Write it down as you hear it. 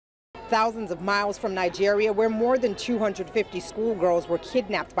Thousands of miles from Nigeria, where more than 250 schoolgirls were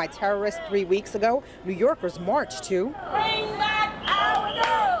kidnapped by terrorists 3 weeks ago, New Yorkers marched to "Bring back our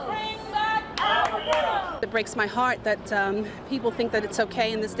girls! Bring back our girls!" It breaks my heart that people think that it's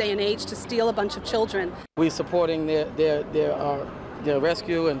okay in this day and age to steal a bunch of children. We're supporting their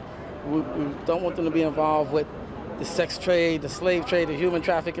rescue, and we don't want them to be involved with the sex trade, the slave trade, the human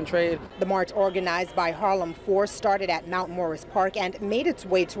trafficking trade. The march, organized by Harlem4, started at Mount Morris Park and made its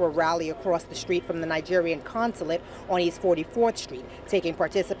way to a rally across the street from the Nigerian Consulate on East 44th Street, taking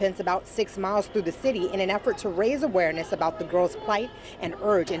participants about 6 miles through the city in an effort to raise awareness about the girls' plight and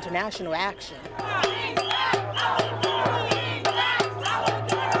urge international action.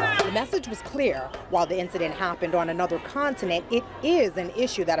 The message was clear. While the incident happened on another continent, it is an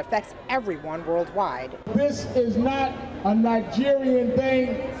issue that affects everyone worldwide. This is not a Nigerian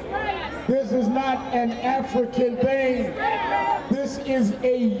thing. This is not an African thing. This is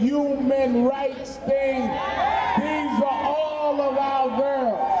a human rights thing. These are all of our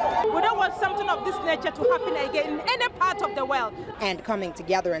girls. We don't want something of this nature to happen again in any part of the world. And coming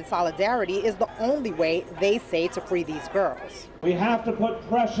together in solidarity is the only way, they say, to free these girls. We have to put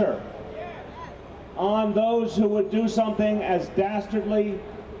pressure on those who would do something as dastardly,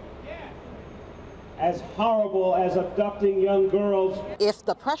 as horrible as abducting young girls. If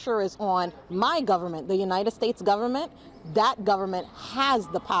the pressure is on my government, the United States government, that government has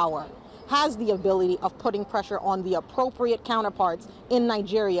the power, has the ability of putting pressure on the appropriate counterparts in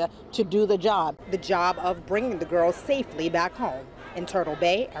Nigeria to do the job. The job of bringing the girls safely back home. In Turtle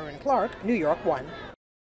Bay, Erin Clark, New York 1.